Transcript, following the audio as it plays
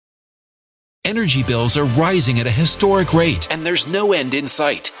energy bills are rising at a historic rate, and there's no end in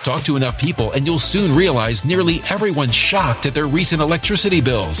sight. Talk to enough people and you'll soon realize nearly everyone's shocked at their recent electricity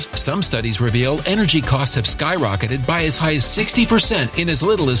bills. Some studies reveal energy costs have skyrocketed by as high as 60% in as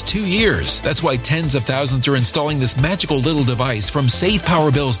little as 2 years. That's why tens of thousands are installing this magical little device from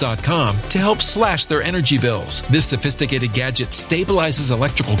SavePowerBills.com to help slash their energy bills. This sophisticated gadget stabilizes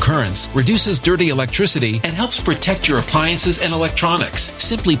electrical currents, reduces dirty electricity, and helps protect your appliances and electronics.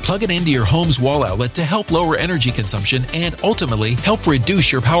 Simply plug it into your home's wall outlet to help lower energy consumption and ultimately help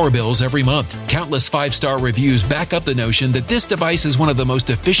reduce your power bills every month. Countless 5-star reviews back up the notion that this device is one of the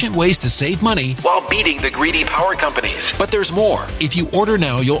most efficient ways to save money while beating the greedy power companies. But there's more. If you order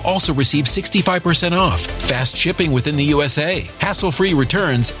now, you'll also receive 65% off, fast shipping within the USA, hassle-free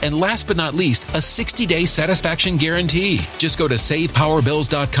returns, and last but not least, a 60-day satisfaction guarantee. Just go to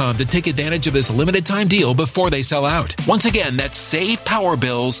SavePowerBills.com to take advantage of this limited time deal before they sell out. Once again, that's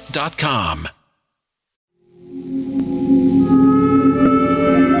SavePowerBills.com.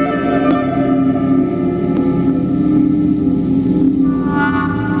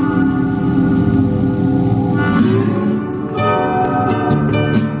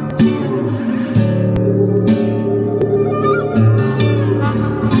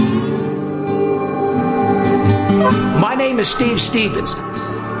 My name is Steve Stevens,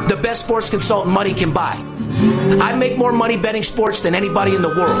 the best sports consultant money can buy. I make more money betting sports than anybody in the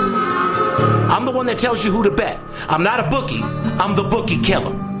world. I'm the one that tells you who to bet. I'm not a bookie. I'm the bookie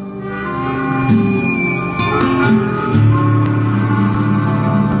killer.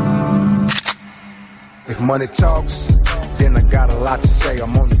 If money talks, then I got a lot to say.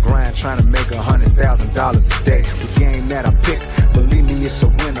 I'm on the grind trying to make $100,000 a day. The game that I pick, believe me, it's a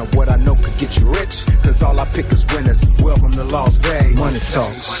winner. What I know could get you rich, cause all I pick is winners. Welcome to Las Vegas. Money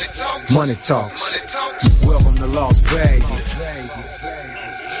talks, money talks. Welcome to Las Vegas.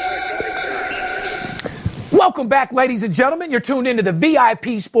 Welcome back, ladies and gentlemen. You're tuned into the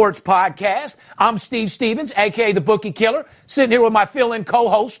VIP Sports Podcast. I'm Steve Stevens, a.k.a. the Bookie Killer, sitting here with my fill-in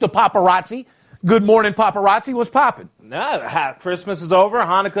co-host, the Paparazzi. Good morning, Paparazzi. What's popping? Christmas is over.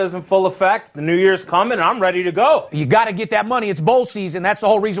 Hanukkah's in full effect. The New Year's coming. I'm ready to go. You got to get that money. It's bowl season. That's the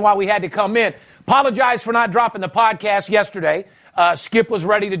whole reason why we had to come in. Apologize for not dropping the podcast yesterday. Skip was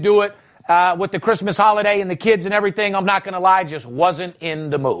ready to do it with the Christmas holiday and the kids and everything. I'm not going to lie, just wasn't in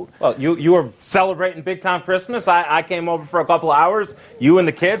the mood. Well, you were celebrating big time Christmas. I came over for a couple of hours. You and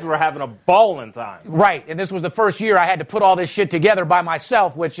the kids were having a ballin' time. Right, and this was the first year I had to put all this shit together by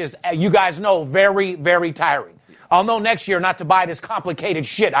myself, which is, you guys know, very, very tiring. I'll know next year not to buy this complicated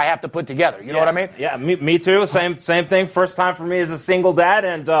shit I have to put together. You know what I mean? Yeah, me too. Same thing. First time for me as a single dad,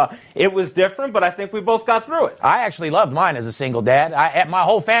 and it was different, but I think we both got through it. I actually loved mine as a single dad. My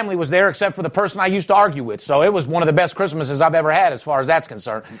whole family was there except for the person I used to argue with, so it was one of the best Christmases I've ever had as far as that's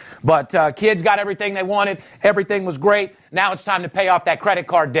concerned. But kids got everything they wanted. Everything was great. Now it's time to pay off that credit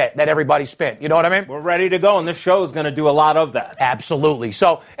card debt that everybody spent. You know what I mean? We're ready to go, and this show is going to do a lot of that. Absolutely.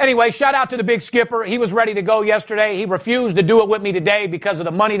 So, anyway, shout out to the big skipper. He was ready to go yesterday. He refused to do it with me today because of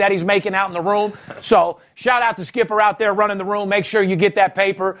the money that he's making out in the room. So, shout out to Skipper out there running the room. Make sure you get that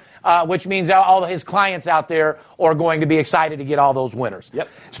paper, which means all of his clients out there are going to be excited to get all those winners. Yep.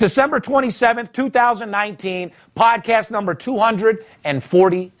 It's December 27th, 2019, podcast number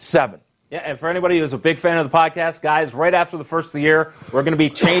 247. Yeah, and for anybody who's a big fan of the podcast, guys, right after the first of the year, we're going to be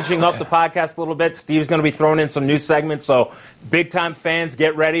changing up the podcast a little bit. Steve's going to be throwing in some new segments, so big-time fans,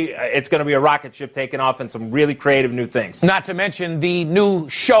 get ready. It's going to be a rocket ship taking off and some really creative new things. Not to mention the new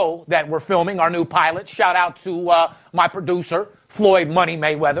show that we're filming, our new pilot. Shout out to my producer, Floyd Money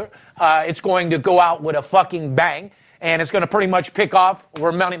Mayweather. It's going to go out with a fucking bang. And it's going to pretty much pick off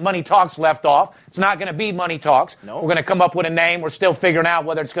where Money Talks left off. It's not going to be Money Talks. No. We're going to come up with a name. We're still figuring out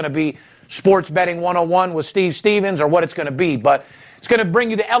whether it's going to be Sports Betting 101 with Steve Stevens or what it's going to be. But it's going to bring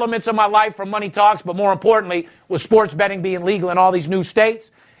you the elements of my life from Money Talks. But more importantly, with sports betting being legal in all these new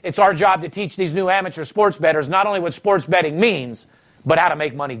states, it's our job to teach these new amateur sports bettors not only what sports betting means, but how to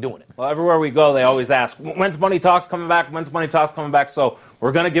make money doing it. Well, everywhere we go, they always ask, when's Money Talks coming back? When's Money Talks coming back? So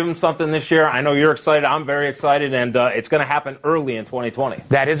we're going to give them something this year. I know you're excited. I'm very excited, and it's going to happen early in 2020.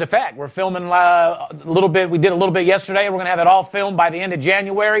 That is a fact. We're filming a little bit. We did a little bit yesterday. We're going to have it all filmed by the end of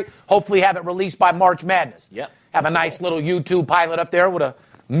January. Hopefully have it released by March Madness. Yeah. Have a nice little YouTube pilot up there with 1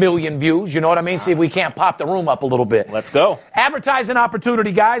 million views. You know what I mean? See if we can't pop the room up a little bit. Let's go. Advertising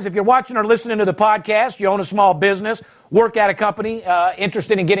opportunity, guys. If you're watching or listening to the podcast, you own a small business, work at a company,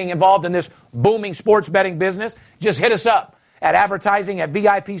 interested in getting involved in this booming sports betting business, just hit us up at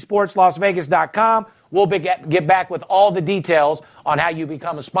advertising@VIPSportsLasVegas.com. We'll get back with all the details on how you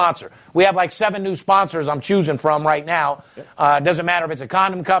become a sponsor. We have like 7 new sponsors I'm choosing from right now. It doesn't matter if it's a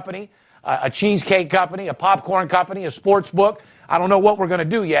condom company, a cheesecake company, a popcorn company, a sports book. I don't know what we're going to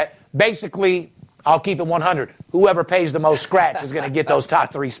do yet. Basically, I'll keep it 100. Whoever pays the most scratch is going to get those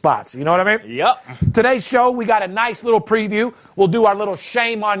top 3 spots. You know what I mean? Yep. Today's show, we got a nice little preview. We'll do our little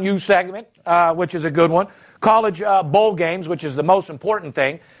Shame on You segment, which is a good one. College bowl games, which is the most important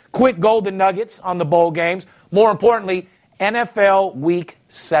thing. Quick golden nuggets on the bowl games. More importantly, NFL Week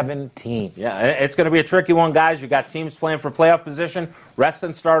 17. Yeah, it's going to be a tricky one, guys. You got teams playing for playoff position,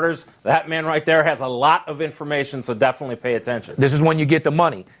 resting starters. That man right there has a lot of information, so definitely pay attention. This is when you get the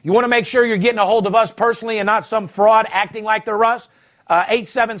money. You want to make sure you're getting a hold of us personally and not some fraud acting like they're us.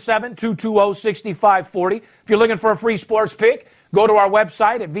 877-220-6540. If you're looking for a free sports pick, go to our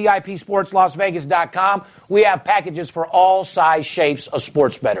website at VIPSportsLasVegas.com. We have packages for all size shapes of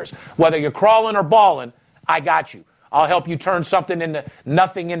sports bettors. Whether you're crawling or balling, I got you. I'll help you turn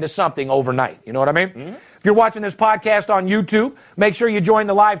nothing into something overnight. You know what I mean? Mm-hmm. If you're watching this podcast on YouTube, make sure you join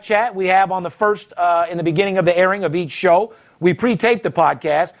the live chat we have on the first, in the beginning of the airing of each show. We pre-tape the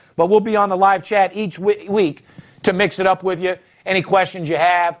podcast, but we'll be on the live chat each week to mix it up with you. Any questions you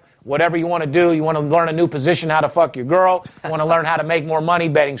have, whatever you want to do, you want to learn a new position, how to fuck your girl, you want to learn how to make more money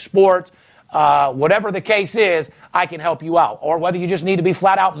betting sports, whatever the case is, I can help you out. Or whether you just need to be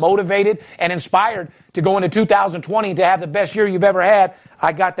flat out motivated and inspired to go into 2020 to have the best year you've ever had,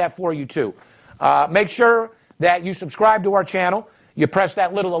 I got that for you too. Make sure that you subscribe to our channel. You press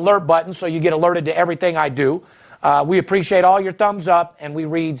that little alert button so you get alerted to everything I do. We appreciate all your thumbs up, and we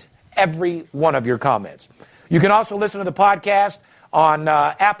read every one of your comments. You can also listen to the podcast on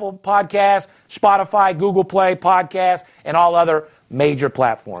Apple Podcasts, Spotify, Google Play Podcasts, and all other major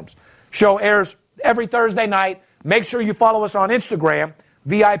platforms. Show airs every Thursday night. Make sure you follow us on Instagram,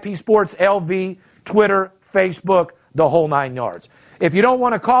 VIP Sports LV, Twitter, Facebook, the whole 9 yards. If you don't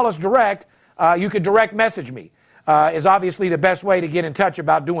want to call us direct, you can direct message me. Is obviously the best way to get in touch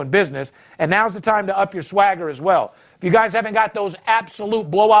about doing business. And now's the time to up your swagger as well. If you guys haven't got those absolute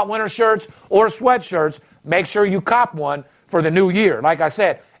blowout winter shirts or sweatshirts, make sure you cop one for the new year. Like I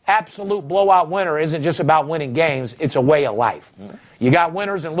said, absolute blowout winner isn't just about winning games. It's a way of life. You got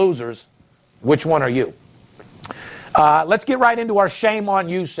winners and losers. Which one are you? Let's get right into our Shame on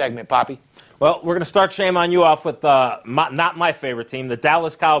You segment, Poppy. Well, we're going to start Shame on You off with not my favorite team, the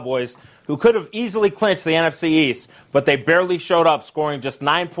Dallas Cowboys, who could have easily clinched the NFC East, but they barely showed up, scoring just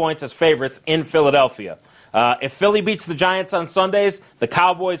 9 points as favorites in Philadelphia. If Philly beats the Giants on Sundays, the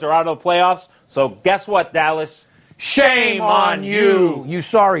Cowboys are out of the playoffs. So guess what, Dallas? Shame on you. You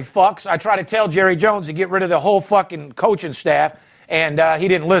sorry fucks. I tried to tell Jerry Jones to get rid of the whole fucking coaching staff, and he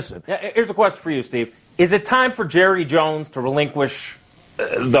didn't listen. Here's a question for you, Steve. Is it time for Jerry Jones to relinquish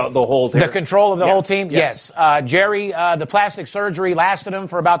the whole team? The control of the whole team? Yes. Jerry, the plastic surgery lasted him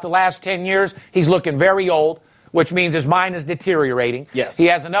for about the last 10 years. He's looking very old, which means his mind is deteriorating. Yes. He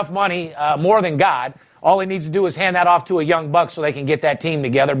has enough money, more than God. All he needs to do is hand that off to a young buck so they can get that team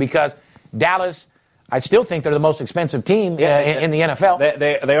together, because Dallas, I still think they're the most expensive team in the NFL.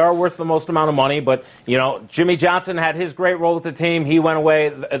 They are worth the most amount of money, but, you know, Jimmy Johnson had his great role with the team. He went away.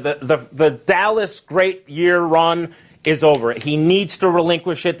 The Dallas great year run is over. He needs to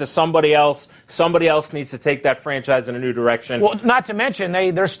relinquish it to somebody else. Somebody else needs to take that franchise in a new direction. Well, not to mention,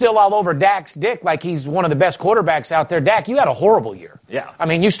 they're still all over Dak's dick like he's one of the best quarterbacks out there. Dak, you had a horrible year. Yeah. I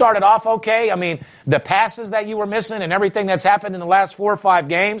mean, you started off okay. I mean, the passes that you were missing and everything that's happened in the last 4 or 5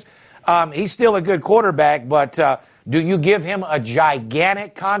 games, he's still a good quarterback, but do you give him a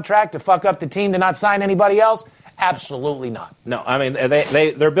gigantic contract to fuck up the team to not sign anybody else? Absolutely not. No, I mean,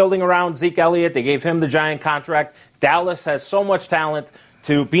 they're building around Zeke Elliott. They gave him the giant contract. Dallas has so much talent.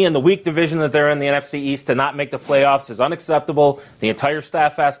 To be in the weak division that they're in, the NFC East, to not make the playoffs is unacceptable. The entire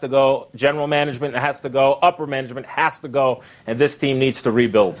staff has to go. General management has to go. Upper management has to go. And this team needs to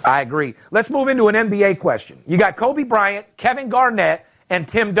rebuild. I agree. Let's move into an NBA question. You got Kobe Bryant, Kevin Garnett, and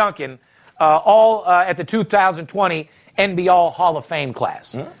Tim Duncan all at the 2020 NBA Hall of Fame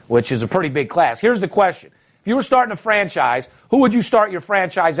class, which is a pretty big class. Here's the question. If you were starting a franchise, who would you start your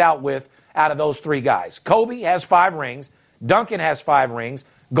franchise out with out of those 3 guys? Kobe has 5 rings. Duncan has 5 rings.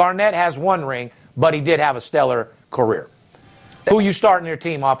 Garnett has 1 ring, but he did have a stellar career. Who you starting your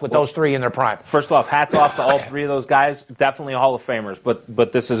team off with those 3 in their prime? First off, hats off to all 3 of those guys. Definitely Hall of Famers,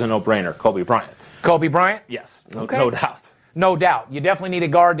 but this is a no-brainer. Kobe Bryant. Kobe Bryant? Yes, Okay. No doubt. No doubt. You definitely need a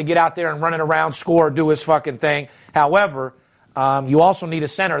guard to get out there and run it around, score, do his fucking thing. However, you also need a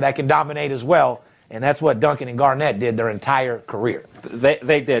center that can dominate as well, and that's what Duncan and Garnett did their entire career.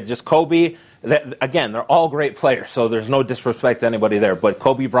 They did. Just Kobe... Again, they're all great players, so there's no disrespect to anybody there. But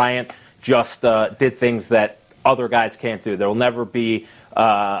Kobe Bryant just did things that other guys can't do. There will never be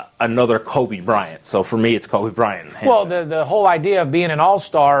another Kobe Bryant. So for me, it's Kobe Bryant. Well, the whole idea of being an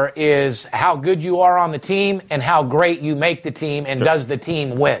all-star is how good you are on the team and how great you make the team, and does the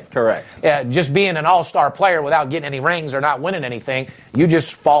team win. Correct. Just being an all-star player without getting any rings or not winning anything, you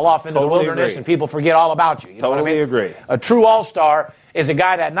just fall off into the wilderness and people forget all about you. You know what I mean? Agree. A true all-star is a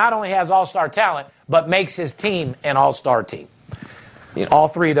guy that not only has all-star talent, but makes his team an all-star team. You know, all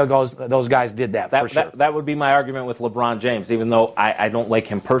three of those guys did that for sure. That would be my argument with LeBron James, even though I don't like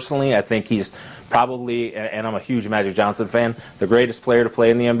him personally. I think he's probably, and I'm a huge Magic Johnson fan, the greatest player to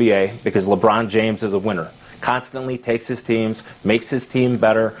play in the NBA, because LeBron James is a winner. Constantly takes his teams, makes his team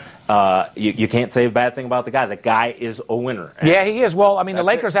better. You can't say a bad thing about the guy. The guy is a winner. Yeah, he is. Well, I mean, the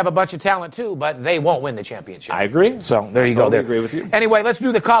Lakers have a bunch of talent too, but they won't win the championship. I agree. So there you go. I agree with you. Anyway, let's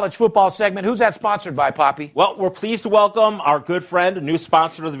do the college football segment. Who's that sponsored by, Poppy? Well, we're pleased to welcome our good friend, a new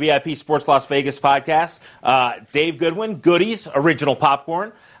sponsor of the VIP Sports Las Vegas podcast, Dave Goodwin, Goodies Original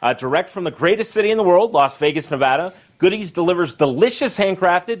Popcorn, direct from the greatest city in the world, Las Vegas, Nevada. Goodies delivers delicious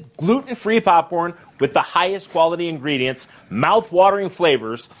handcrafted, gluten-free popcorn with the highest quality ingredients, mouth-watering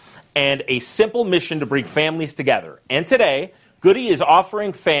flavors, and a simple mission to bring families together. And today, Goody is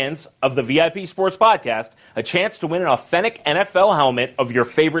offering fans of the VIP Sports Podcast a chance to win an authentic NFL helmet of your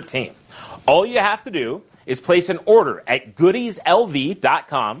favorite team. All you have to do is place an order at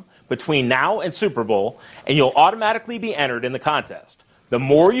goodieslv.com between now and Super Bowl, and you'll automatically be entered in the contest. The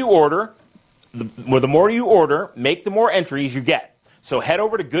more you order, make the more entries you get. So head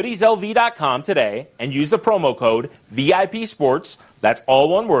over to goodieslv.com today and use the promo code VIP Sports, that's all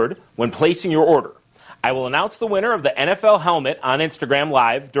one word, when placing your order. I will announce the winner of the NFL helmet on Instagram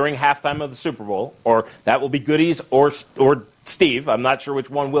Live during halftime of the Super Bowl, or that will be Goodies or Steve. I'm not sure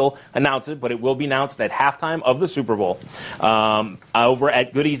which one will announce it, but it will be announced at halftime of the Super Bowl over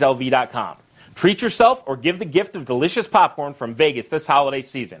at goodieslv.com. Treat yourself or give the gift of delicious popcorn from Vegas this holiday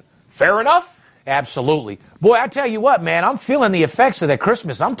season. Fair enough? Absolutely. Boy, I tell you what, man, I'm feeling the effects of that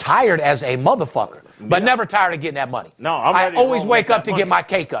Christmas. I'm tired as a motherfucker, but never tired of getting that money. No, I always wake up to get my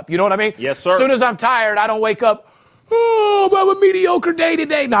cake up. You know what I mean? Yes, sir. As soon as I'm tired, I don't wake up, oh, I have a mediocre day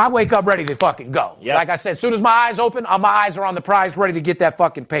today. No, I wake up ready to fucking go. Yep. Like I said, as soon as my eyes open, my eyes are on the prize, ready to get that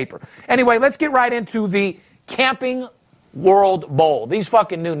fucking paper. Anyway, let's get right into the Camping World Bowl. These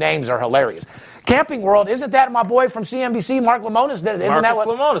fucking new names are hilarious. Camping World, isn't that my boy from CNBC, Mark Lemonis? Isn't that what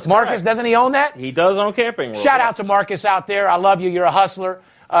Lemonis, Marcus, correct. Doesn't he own that? He does own Camping World. Shout out to Marcus out there. I love you. You're a hustler.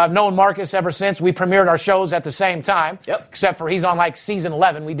 I've known Marcus ever since. We premiered our shows at the same time. Yep. Except for he's on like season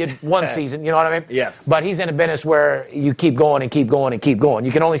 11. We did one season. You know what I mean? Yes. But he's in a business where you keep going and keep going and keep going.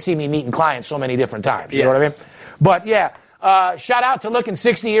 You can only see me meeting clients so many different times. You know what I mean? But yeah. Shout out to looking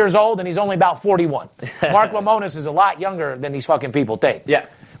 60 years old, and he's only about 41. Mark Lemonis is a lot younger than these fucking people think. Yeah.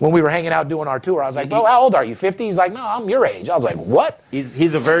 When we were hanging out doing our tour, I was like, bro, how old are you, 50? He's like, no, I'm your age. I was like, what?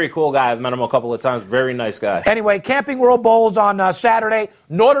 He's a very cool guy. I've met him a couple of times. Very nice guy. Anyway, Camping World Bowl's on Saturday.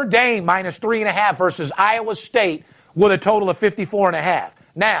 Notre Dame minus 3.5 versus Iowa State with a total of 54.5.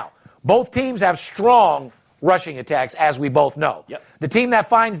 Now, both teams have strong rushing attacks, as we both know. Yep. The team that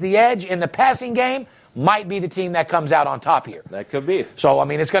finds the edge in the passing game might be the team that comes out on top here. That could be. So, I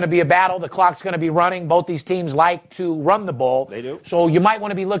mean, it's going to be a battle. The clock's going to be running. Both these teams like to run the ball. They do. So you might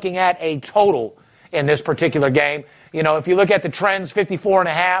want to be looking at a total in this particular game. You know, if you look at the trends,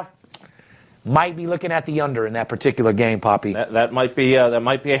 54.5, might be looking at the under in that particular game, Poppy. That might be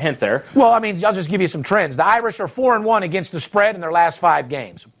a hint there. Well, I mean, I'll just give you some trends. The Irish are 4-1 against the spread in their last 5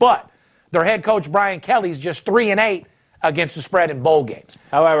 games. But their head coach, Brian Kelly's just 3-8 against the spread in bowl games.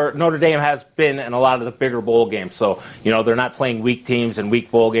 However, Notre Dame has been in a lot of the bigger bowl games, so they're not playing weak teams and weak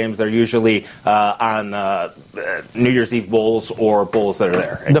bowl games. They're usually on New Year's Eve bowls or bowls that are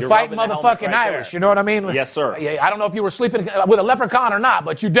there. And the fighting motherfucking Irish, you know what I mean? Yes, sir. I don't know if you were sleeping with a leprechaun or not,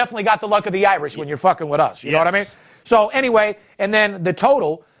 but you definitely got the luck of the Irish when you're fucking with us. You know what I mean? So anyway, and then the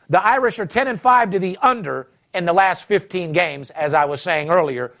total, the Irish are 10-5 to the under in the last 15 games. As I was saying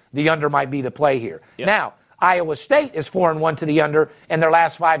earlier, the under might be the play here. Yep. Now, Iowa State is 4-1 to the under in their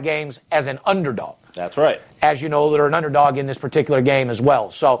last 5 games as an underdog. That's right. As you know, they're an underdog in this particular game as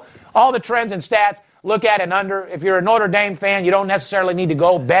well. So all the trends and stats, look at an under. If you're a Notre Dame fan, you don't necessarily need to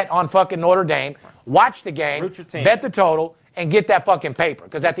go bet on fucking Notre Dame. Watch the game, Root your team. bet the total, and get that fucking paper.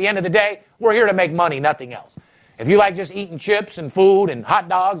 Because at the end of the day, we're here to make money, nothing else. If you like just eating chips and food and hot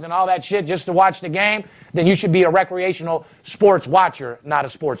dogs and all that shit just to watch the game, then you should be a recreational sports watcher, not a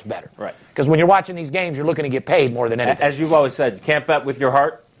sports bettor. Right. Because when you're watching these games, you're looking to get paid more than anything. As you've always said, you can't bet with your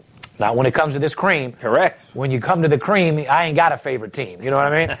heart. Not when it comes to this cream. Correct. When you come to the cream, I ain't got a favorite team. You know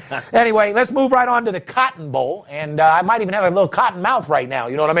what I mean? Anyway, let's move right on to the Cotton Bowl. And I might even have a little cotton mouth right now.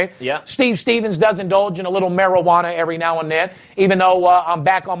 You know what I mean? Yeah. Steve Stevens does indulge in a little marijuana every now and then, even though I'm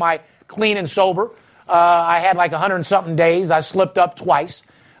back on my clean and sober. I had like 100-something days. I slipped up twice.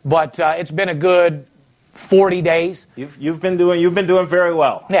 But it's been a good 40 days. You've been doing very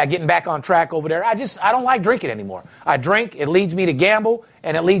well. Yeah, getting back on track over there. I don't like drinking anymore. I drink, it leads me to gamble,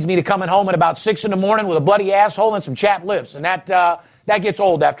 and it leads me to coming home at about 6 in the morning with a bloody asshole and some chapped lips. And that gets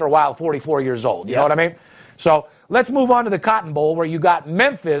old after a while, 44 years old. You know what I mean? So let's move on to the Cotton Bowl, where you got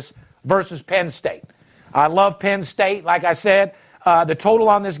Memphis versus Penn State. I love Penn State. Like I said, the total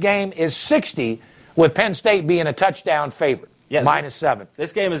on this game is 60, with Penn State being a touchdown favorite. Yeah, -7.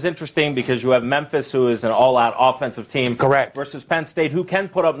 This game is interesting because you have Memphis, who is an all-out offensive team. Correct. Versus Penn State, who can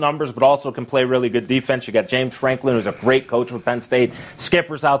put up numbers but also can play really good defense. You got James Franklin, who's a great coach with Penn State.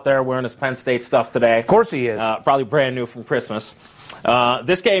 Skipper's out there wearing his Penn State stuff today. Of course he is. Probably brand new from Christmas.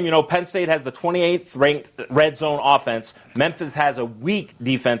 This game, Penn State has the 28th ranked red zone offense. Memphis has a weak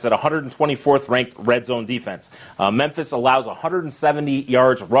defense at 124th ranked red zone defense. Memphis allows 170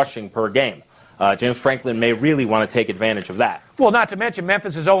 yards rushing per game. James Franklin may really want to take advantage of that. Well, not to mention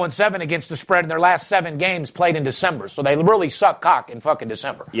Memphis is 0-7 against the spread in their last 7 games played in December. So they really suck cock in fucking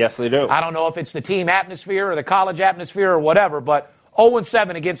December. Yes, they do. I don't know if it's the team atmosphere or the college atmosphere or whatever, but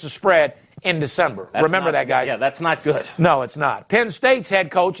 0-7 against the spread in December. Remember that, guys. Yeah, that's not good. No, it's not. Penn State's head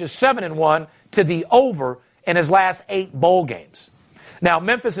coach is 7-1 to the over in his last 8 bowl games. Now,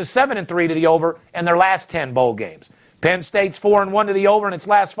 Memphis is 7-3 to the over in their last 10 bowl games. Penn State's 4-1 to the over in its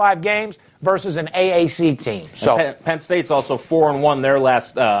last 5 games versus an AAC team. So Penn State's also 4-1 their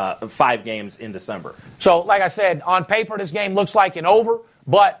last 5 games in December. So, like I said, on paper this game looks like an over,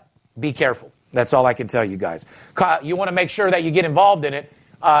 but be careful. That's all I can tell you guys. You want to make sure that you get involved in it.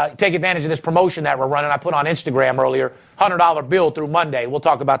 Take advantage of this promotion that we're running. I put on Instagram earlier, $100 bill through Monday. We'll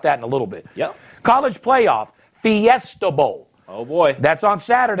talk about that in a little bit. Yep. College playoff, Fiesta Bowl. Oh, boy. That's on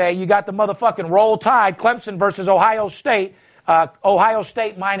Saturday. You got the motherfucking Roll Tide, Clemson versus Ohio State. Ohio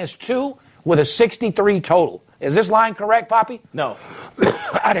State -2 with a 63 total. Is this line correct, Poppy? No.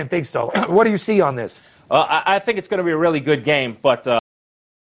 I didn't think so. What do you see on this? I think it's going to be a really good game, but...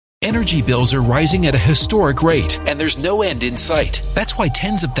 Energy bills are rising at a historic rate, and there's no end in sight. That's why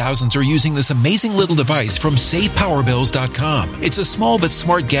tens of thousands are using this amazing little device from SavePowerBills.com. It's a small but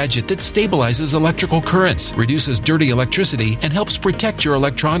smart gadget that stabilizes electrical currents, reduces dirty electricity, and helps protect your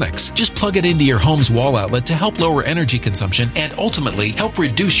electronics. Just plug it into your home's wall outlet to help lower energy consumption and ultimately help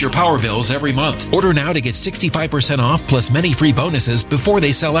reduce your power bills every month. Order now to get 65% off plus many free bonuses before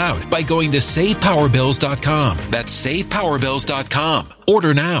they sell out by going to SavePowerBills.com. That's SavePowerBills.com.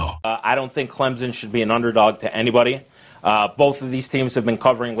 Order now. I don't think Clemson should be an underdog to anybody. Both of these teams have been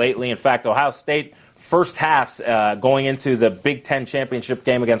covering lately. In fact, Ohio State, first halves going into the Big Ten championship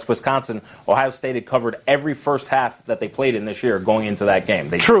game against Wisconsin, Ohio State had covered every first half that they played in this year going into that game.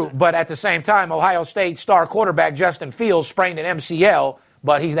 True, but at the same time, Ohio State star quarterback Justin Fields sprained an MCL,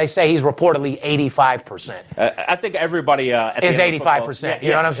 but they say he's reportedly 85%. I think everybody is 85%.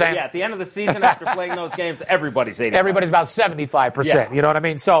 You know what I'm saying? Yeah, at the end of the season, after playing those games, everybody's 85%. Everybody's about 75%. Yeah. You know what I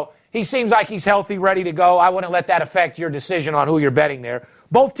mean? So he seems like he's healthy, ready to go. I wouldn't let that affect your decision on who you're betting there.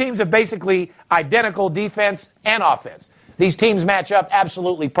 Both teams have basically identical defense and offense. These teams match up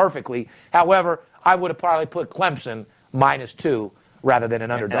absolutely perfectly. However, I would have probably put Clemson -2 rather than an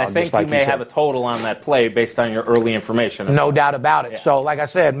underdog. And I think you may have a total on that play based on your early information. No doubt about it. Yeah. So, like I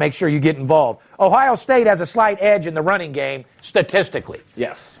said, make sure you get involved. Ohio State has a slight edge in the running game statistically.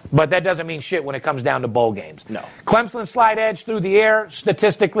 Yes. But that doesn't mean shit when it comes down to bowl games. No. Clemson's slight edge through the air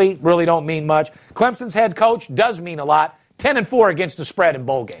statistically really don't mean much. Clemson's head coach does mean a lot. 10-4 against the spread in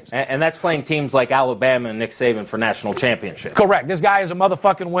bowl games. And that's playing teams like Alabama and Nick Saban for national championships. Correct. This guy is a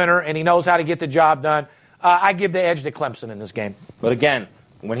motherfucking winner, and he knows how to get the job done. I give the edge to Clemson in this game. But again,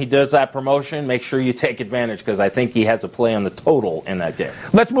 when he does that promotion, make sure you take advantage because I think he has a play on the total in that game.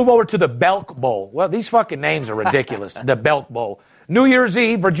 Let's move over to the Belk Bowl. Well, these fucking names are ridiculous. The Belk Bowl. New Year's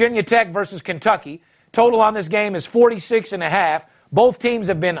Eve, Virginia Tech versus Kentucky. Total on this game is 46.5. Both teams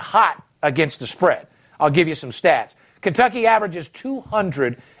have been hot against the spread. I'll give you some stats. Kentucky averages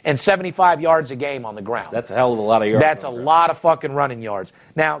 275 yards a game on the ground. That's a hell of a lot of yards. That's a lot of fucking running yards.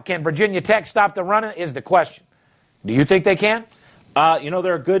 Now, can Virginia Tech stop the running is the question. Do you think they can?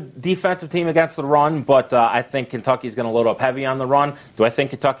 They're a good defensive team against the run, but I think Kentucky's going to load up heavy on the run. Do I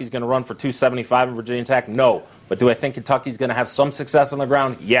think Kentucky's going to run for 275 in Virginia Tech? No. But do I think Kentucky's going to have some success on the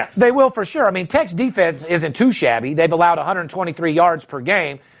ground? Yes. They will for sure. I mean, Tech's defense isn't too shabby. They've allowed 123 yards per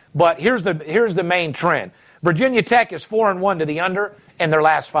game. But here's the main trend. Virginia Tech is 4-1 to the under in their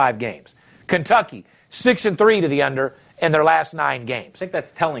last 5 games. Kentucky, 6-3 to the under in their last 9 games. I think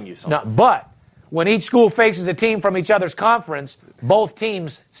that's telling you something. No, but when each school faces a team from each other's conference, both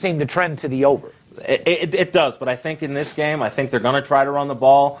teams seem to trend to the over. It does, but I think in this game, I think they're going to try to run the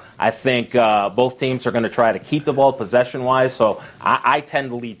ball. I think both teams are going to try to keep the ball possession-wise, so I tend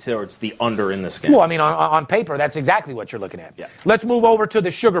to lead towards the under in this game. Well, I mean, on paper, that's exactly what you're looking at. Yeah. Let's move over to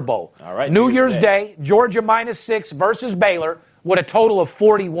the Sugar Bowl. All right, New Year's Day, Georgia -6 versus Baylor with a total of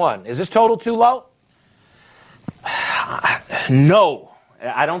 41. Is this total too low? No.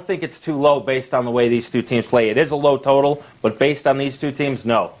 I don't think it's too low based on the way these two teams play. It is a low total, but based on these two teams,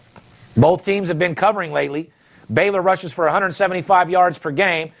 no. Both teams have been covering lately. Baylor rushes for 175 yards per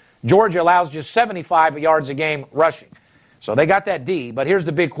game. Georgia allows just 75 yards a game rushing. So they got that D, but here's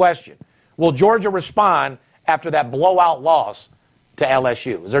the big question. Will Georgia respond after that blowout loss to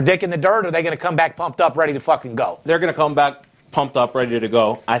LSU? Is their dick in the dirt, or are they going to come back pumped up, ready to fucking go? They're going to come back pumped up, ready to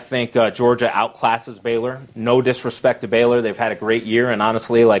go. I think Georgia outclasses Baylor. No disrespect to Baylor. They've had a great year, and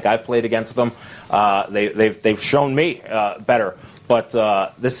honestly, like I've played against them, they've shown me better. But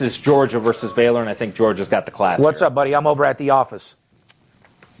this is Georgia versus Baylor, and I think Georgia's got the class. What's up, buddy? I'm over at the office.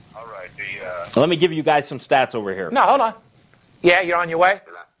 All right. Let me give you guys some stats over here. No, hold on. Yeah, you're on your way?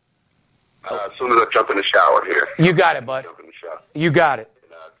 As soon as I jump in the shower here. You got it, bud. Jump in the shower. You got it.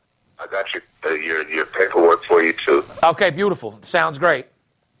 And, I got your paperwork for you, too. Okay, beautiful. Sounds great.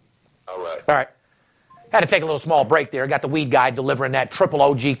 All right. All right. Had to take a little small break there. Got the weed guy delivering that triple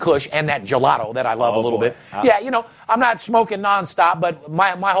OG Kush and that gelato that I love a little bit. Yeah, you know, I'm not smoking nonstop, but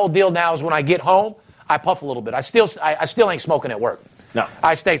my whole deal now is when I get home, I puff a little bit. I still ain't smoking at work. No.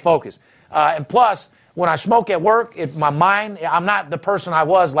 I stay focused. And plus, when I smoke at work, my mind, I'm not the person I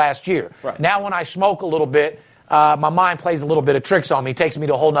was last year. Right. Now when I smoke a little bit, my mind plays a little bit of tricks on me, takes me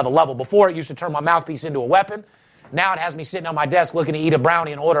to a whole nother level. Before, it used to turn my mouthpiece into a weapon. Now it has me sitting on my desk looking to eat a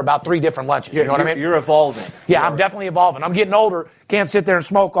brownie and order about 3 different lunches. You know what I mean? You're evolving. Yeah, I'm definitely evolving. I'm getting older. Can't sit there and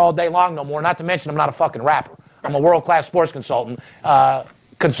smoke all day long no more. Not to mention I'm not a fucking rapper. I'm a world-class sports consultant,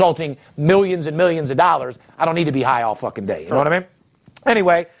 consulting millions and millions of dollars. I don't need to be high all fucking day. You know what I mean?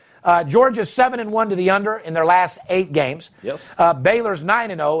 Anyway, Georgia's 7-1 to the under in their last 8 games. Yes. Baylor's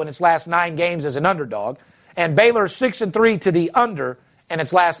 9-0 in its last 9 games as an underdog. And Baylor's 6-3 to the under in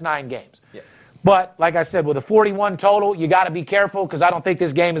its last 9 games. Yeah. But, like I said, with a 41 total, you got to be careful because I don't think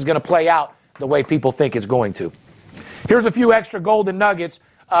this game is going to play out the way people think it's going to. Here's a few extra golden nuggets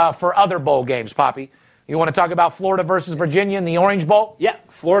for other bowl games, Poppy. You want to talk about Florida versus Virginia in the Orange Bowl? Yeah.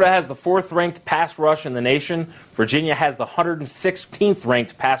 Florida has the 4th-ranked pass rush in the nation. Virginia has the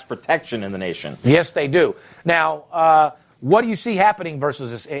 116th-ranked pass protection in the nation. Yes, they do. Now, what do you see happening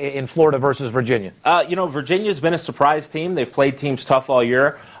in Florida versus Virginia? Virginia's been a surprise team. They've played teams tough all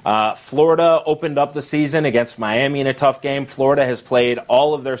year. Florida opened up the season against Miami in a tough game. Florida has played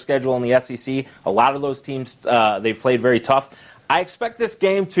all of their schedule in the SEC. A lot of those teams, they've played very tough. I expect this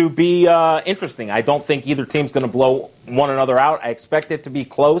game to be interesting. I don't think either team's going to blow one another out. I expect it to be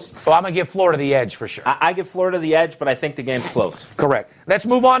close. Well, I'm going to give Florida the edge for sure. I give Florida the edge, but I think the game's close. Correct. Let's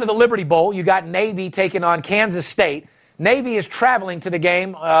move on to the Liberty Bowl. You got Navy taking on Kansas State. Navy is traveling to the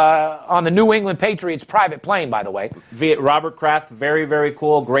game on the New England Patriots private plane, by the way. Via Robert Kraft, very, very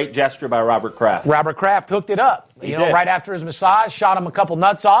cool. Great gesture by Robert Kraft. Robert Kraft hooked it up. He did. Right after his massage, shot him a couple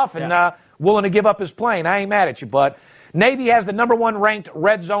nuts off, and willing to give up his plane. I ain't mad at you, bud. Navy has the number 1 ranked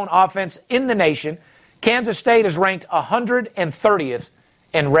red zone offense in the nation. Kansas State is ranked 130th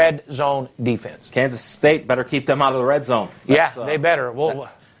in red zone defense. Kansas State better keep them out of the red zone. They better.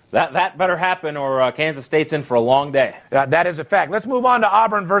 That better happen, or Kansas State's in for a long day. That is a fact. Let's move on to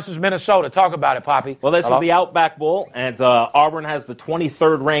Auburn versus Minnesota. Talk about it, Poppy. Well, this is the Outback Bowl, and Auburn has the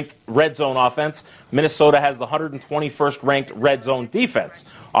 23rd ranked red zone offense. Minnesota has the 121st ranked red zone defense.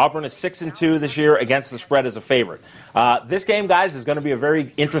 Auburn is 6-2 this year against the spread as a favorite. This game, guys, is going to be a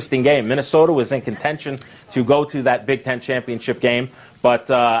very interesting game. Minnesota was in contention to go to that Big Ten championship game, but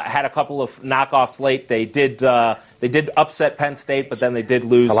had a couple of knockoffs late. They did upset Penn State, but then they did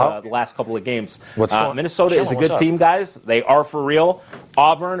lose the last couple of games. Minnesota is a good team, guys. They are for real.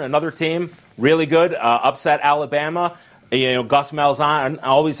 Auburn, another team, really good. Upset Alabama. Gus Malzahn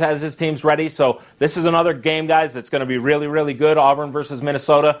always has his teams ready. So this is another game, guys, that's going to be really, really good. Auburn versus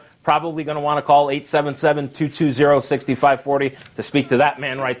Minnesota. Probably going to want to call 877-220-6540 to speak to that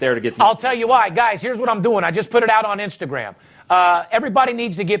man right there to get the... I'll tell you why. Guys, here's what I'm doing. I just put it out on Instagram. Everybody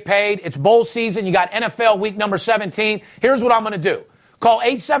needs to get paid. It's bowl season. You got NFL week number 17. Here's what I'm going to do. Call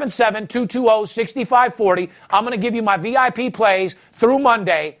 877-220-6540. I'm going to give you my VIP plays through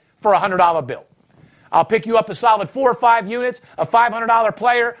Monday for a $100 bill. I'll pick you up a solid 4 or 5 units. A $500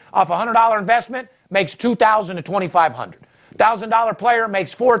 player off a $100 investment makes $2,000 to $2,500. $1,000 player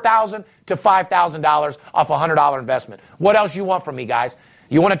makes $4,000 to $5,000 off a $100 investment. What else you want from me, guys?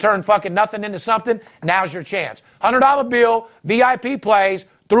 You want to turn fucking nothing into something? Now's your chance. $100 bill, VIP plays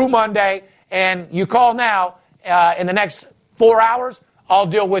through Monday, and you call now in the next 4 hours, I'll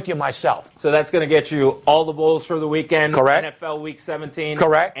deal with you myself. So that's going to get you all the bowls for the weekend. Correct. NFL Week 17.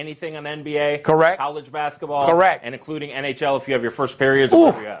 Correct. Anything on NBA. Correct. College basketball. Correct. And including NHL if you have your first periods or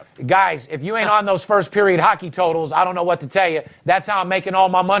whatever you have. Guys, if you ain't on those first period hockey totals, I don't know what to tell you. That's how I'm making all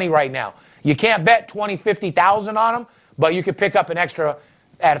my money right now. You can't bet 20, 50,000 on them, but you could pick up an extra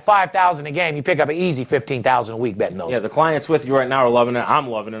at $5,000 a game. You pick up an easy $15,000 a week betting those. Yeah, the clients with you right now are loving it. I'm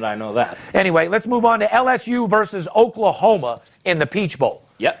loving it. I know that. Anyway, let's move on to LSU versus Oklahoma in the Peach Bowl.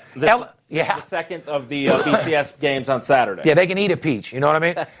 Yep. The second of the BCS games on Saturday. Yeah, they can eat a peach. You know what I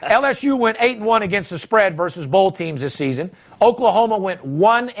mean? LSU went 8-1 against the spread versus bowl teams this season. Oklahoma went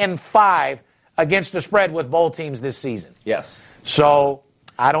 1-5 against the spread with bowl teams this season. Yes. So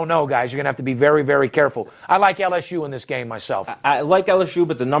I don't know, guys. You're going to have to be very, very careful. I like LSU in this game myself. I like LSU,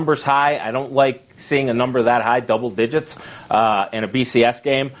 but the number's high. I don't like seeing a number that high, double digits, in a BCS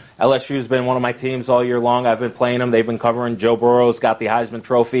game. LSU's been one of my teams all year long. I've been playing them. They've been covering. Joe Burrow's got the Heisman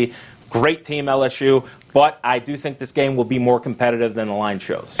Trophy. Great team, LSU. But I do think this game will be more competitive than the line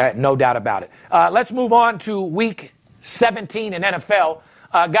shows. No doubt about it. Let's move on to Week 17 in NFL.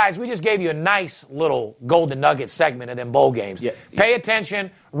 Guys, we just gave you a nice little Golden Nugget segment of them bowl games. Yeah. Pay attention,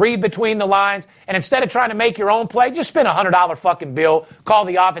 read between the lines, and instead of trying to make your own play, just spend a $100 fucking bill, call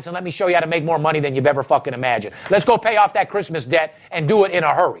the office, and let me show you how to make more money than you've ever fucking imagined. Let's go pay off that Christmas debt and do it in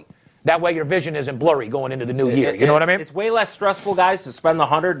a hurry. That way your vision isn't blurry going into the new year. You know what I mean? It's way less stressful, guys, to spend the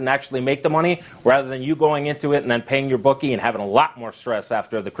 $100 and actually make the money rather than you going into it and then paying your bookie and having a lot more stress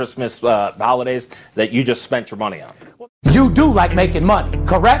after the Christmas holidays that you just spent your money on. You do like making money,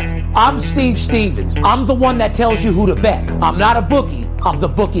 correct? I'm Steve Stevens. I'm the one that tells you who to bet. I'm not a bookie. I'm the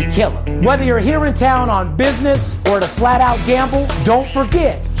bookie killer. Whether you're here in town on business or to flat out gamble, don't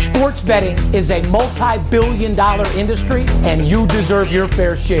forget, sports betting is a multi-billion-dollar industry and you deserve your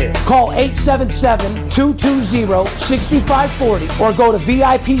fair share. Call 877-220-6540 or go to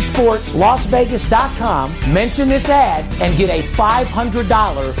VIPSportsLasVegas.com, mention this ad, and get a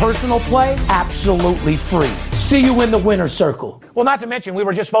 $500 personal play absolutely free. See you in the winner's circle. Well, not to mention, we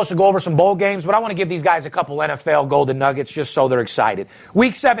were just supposed to go over some bowl games, but I want to give these guys a couple NFL Golden Nuggets just so they're excited.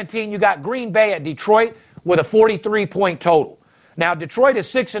 Week 17, you got Green Bay at Detroit with a 43-point total. Now, Detroit is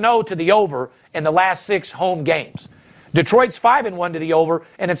 6-0 to the over in the last 6 home games. Detroit's 5-1 to the over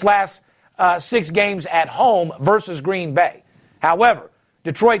in its last 6 games at home versus Green Bay. However,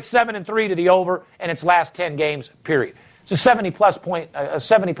 Detroit's 7-3 to the over in its last 10 games, period. It's a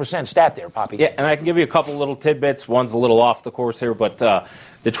 70% stat there, Poppy. Yeah, and I can give you a couple little tidbits. One's a little off the course here, but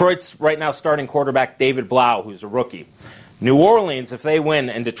Detroit's right now starting quarterback David Blau, who's a rookie. New Orleans, if they win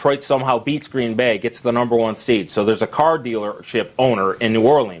and Detroit somehow beats Green Bay, gets the number 1 seed. So there's a car dealership owner in New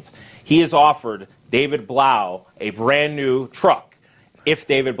Orleans. He has offered David Blau a brand new truck if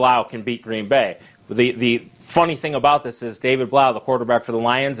David Blau can beat Green Bay. The funny thing about this is David Blau, the quarterback for the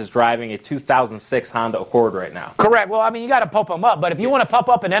Lions, is driving a 2006 Honda Accord right now. Correct. Well, I mean, you got to pump him up. But if you want to pump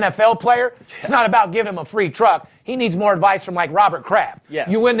up an NFL player, it's not about giving him a free truck. He needs more advice from, like, Robert Kraft.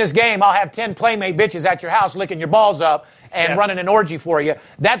 Yes. You win this game, I'll have 10 Playmate bitches at your house licking your balls up and running an orgy for you.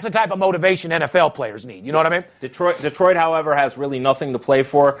 That's the type of motivation NFL players need. You know what I mean? Detroit, however, has really nothing to play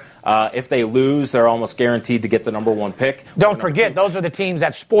for. If they lose, they're almost guaranteed to get the number 1 pick. Don't forget, those are the teams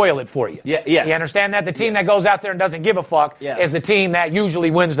that spoil it for you. Yeah, yes. You understand that? The team that goes out there and doesn't give a fuck is the team that usually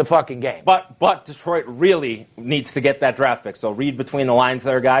wins the fucking game. But Detroit really needs to get that draft pick. So read between the lines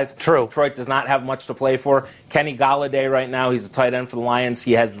there, guys. True. Detroit does not have much to play for. Kenny Golladay right now, he's a tight end for the Lions.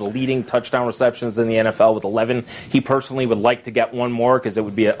 He has the leading touchdown receptions in the NFL with 11. He personally would like to get one more because it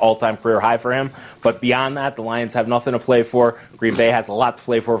would be an all-time career high for him. But beyond that, the Lions have nothing to play for. Green Bay has a lot to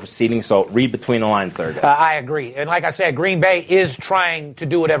play for seeding, so read between the lines there, guys. I agree. And like I said, Green Bay is trying to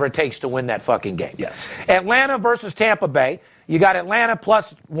do whatever it takes to win that fucking game. Yes. Atlanta versus Tampa Bay. You got Atlanta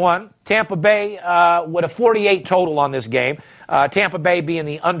 +1. Tampa Bay with a 48 total on this game. Tampa Bay being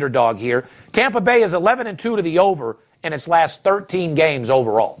the underdog here. Tampa Bay is 11-2 to the over in its last 13 games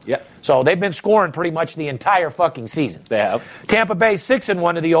overall. Yep. So they've been scoring pretty much the entire fucking season. They have. Tampa Bay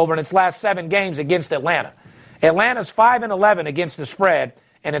 6-1 to the over in its last 7 games against Atlanta. Atlanta's 5-11 against the spread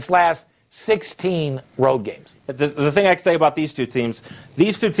in its last 16 road games. The thing I can say about these two teams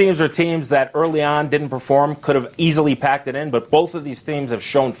are teams that early on didn't perform, could have easily packed it in, but both of these teams have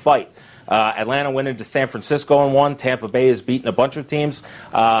shown fight. Atlanta went into San Francisco and won. Tampa Bay has beaten a bunch of teams.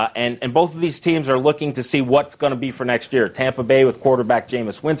 And both of these teams are looking to see what's going to be for next year. Tampa Bay with quarterback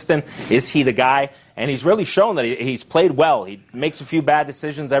Jameis Winston. Is he the guy? And he's really shown that he's played well. He makes a few bad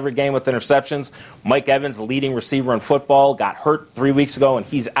decisions every game with interceptions. Mike Evans, the leading receiver in football, got hurt 3 weeks ago, and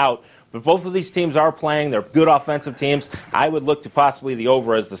he's out. But both of these teams are playing. They're good offensive teams. I would look to possibly the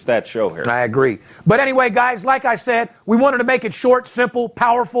over as the stats show here. I agree. But anyway, guys, like I said, we wanted to make it short, simple,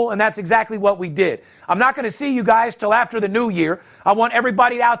 powerful, and that's exactly what we did. I'm not going to see you guys till after the new year. I want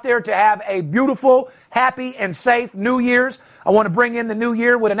everybody out there to have a beautiful, happy, and safe New Year's. I want to bring in the new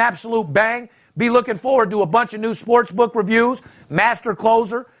year with an absolute bang. Be looking forward to a bunch of new sports book reviews. Master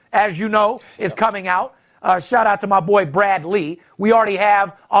Closer, as you know, is coming out. Shout out to my boy Brad Lee. We already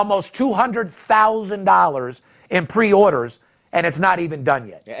have almost $200,000 in pre-orders, and it's not even done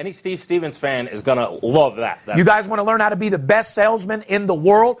yet. Yeah, any Steve Stevens fan is going to love that. You guys want to learn how to be the best salesman in the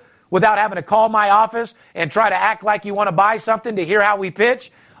world without having to call my office and try to act like you want to buy something to hear how we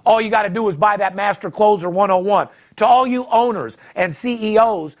pitch? All you got to do is buy that Master Closer 101. To all you owners and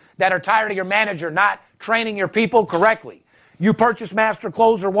CEOs that are tired of your manager not training your people correctly, you purchase Master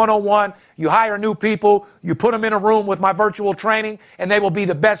Closer 101, you hire new people, you put them in a room with my virtual training, and they will be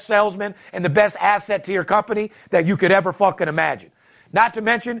the best salesman and the best asset to your company that you could ever fucking imagine. Not to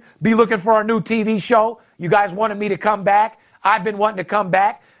mention, be looking for our new TV show. You guys wanted me to come back. I've been wanting to come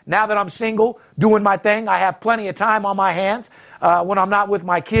back. Now that I'm single, doing my thing, I have plenty of time on my hands when I'm not with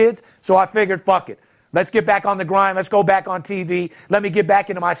my kids, so I figured, fuck it. Let's get back on the grind. Let's go back on TV. Let me get back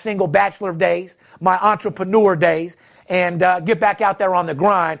into my single bachelor days, my entrepreneur days, and get back out there on the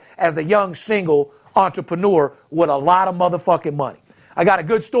grind as a young single entrepreneur with a lot of motherfucking money. I got a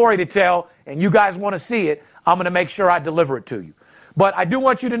good story to tell, and you guys want to see it. I'm going to make sure I deliver it to you. But I do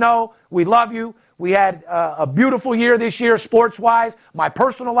want you to know we love you. We had a beautiful year this year, sports-wise. My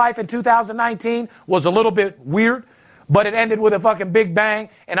personal life in 2019 was a little bit weird, but it ended with a fucking big bang,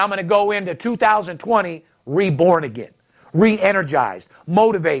 and I'm going to go into 2020 reborn again. Re-energized,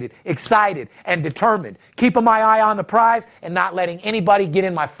 motivated, excited, and determined. Keeping my eye on the prize and not letting anybody get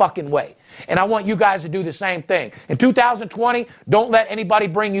in my fucking way. And I want you guys to do the same thing. In 2020, don't let anybody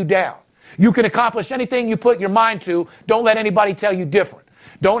bring you down. You can accomplish anything you put your mind to. Don't let anybody tell you different.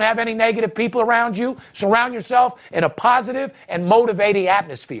 Don't have any negative people around you. Surround yourself in a positive and motivating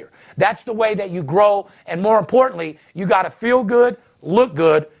atmosphere. That's the way that you grow. And more importantly, you got to feel good, look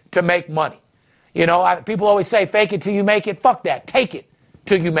good to make money. You know, people always say, fake it till you make it. Fuck that. Take it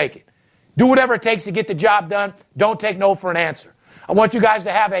till you make it. Do whatever it takes to get the job done. Don't take no for an answer. I want you guys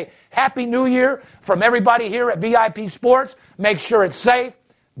to have a happy new year from everybody here at VIP Sports. Make sure it's safe.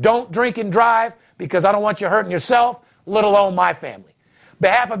 Don't drink and drive because I don't want you hurting yourself, let alone my family.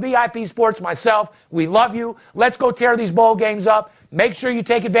 Behalf of VIP Sports, myself, we love you. Let's go tear these bowl games up. Make sure you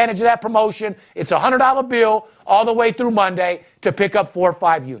take advantage of that promotion. It's a $100 bill all the way through Monday to pick up 4 or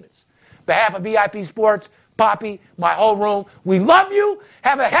 5 units. Behalf of VIP Sports, Poppy, my whole room, we love you.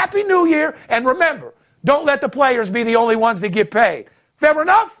 Have a happy new year. And remember, don't let the players be the only ones that get paid. Fair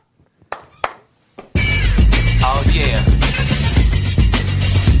enough? Oh, yeah.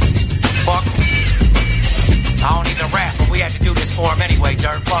 Fuck. I don't even rap, but we had to do this for him anyway,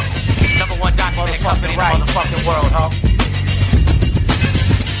 Dirt. Fuck. Number one documented company in the motherfucking world, huh?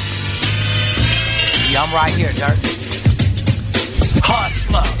 Yeah, I'm right here, Dirt.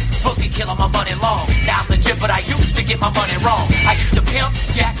 Hustler. Bookie killing my money long. Now I'm legit, but I used to get my money wrong. I used to pimp,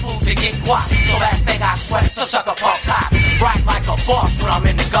 jack moves to get guap. So last thing I sweat, so suck a punk cop. Right like a boss when I'm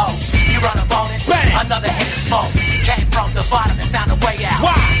in the ghost. You run up on it, bang. Another head of smoke. Came from the bottom and found a way out.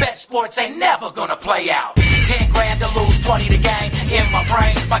 Wow. Bet sports ain't never gonna play out. 10 grand to lose, 20 to gain. In my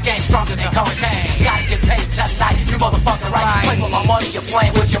brain, my game's stronger than cocaine. Gotta get paid tonight, you motherfucking right. Play with my money, you're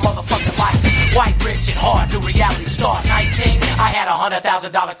playing with your motherfucking life. White, rich, and hard, new reality start. 19, I had a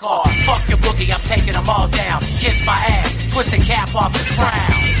 $100,000 car. Fuck your bookie, I'm taking them all down. Kiss my ass, twist the cap off the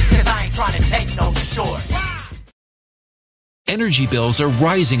crown. Cause I ain't trying to take no shorts. Energy bills are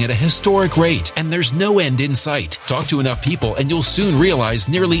rising at a historic rate, and there's no end in sight. Talk to enough people, and you'll soon realize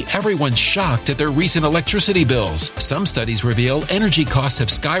nearly everyone's shocked at their recent electricity bills. Some studies reveal energy costs have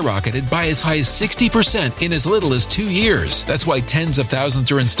skyrocketed by as high as 60% in as little as 2 years. That's why tens of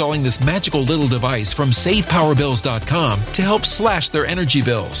thousands are installing this magical little device from SavePowerBills.com to help slash their energy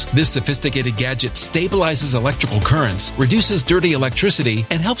bills. This sophisticated gadget stabilizes electrical currents, reduces dirty electricity,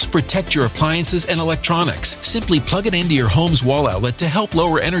 and helps protect your appliances and electronics. Simply plug it into your home's Bills wall outlet to help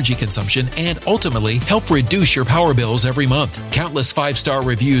lower energy consumption and ultimately help reduce your power bills every month. Countless 5-star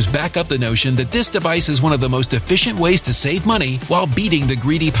reviews back up the notion that this device is one of the most efficient ways to save money while beating the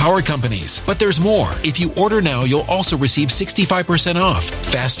greedy power companies. But there's more. If you order now, you'll also receive 65% off,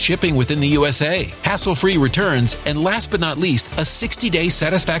 fast shipping within the USA, hassle-free returns, and last but not least, a 60-day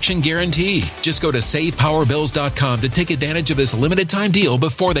satisfaction guarantee. Just go to SavePowerBills.com to take advantage of this limited time deal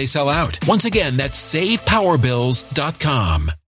before they sell out. Once again, that's SavePowerBills.com.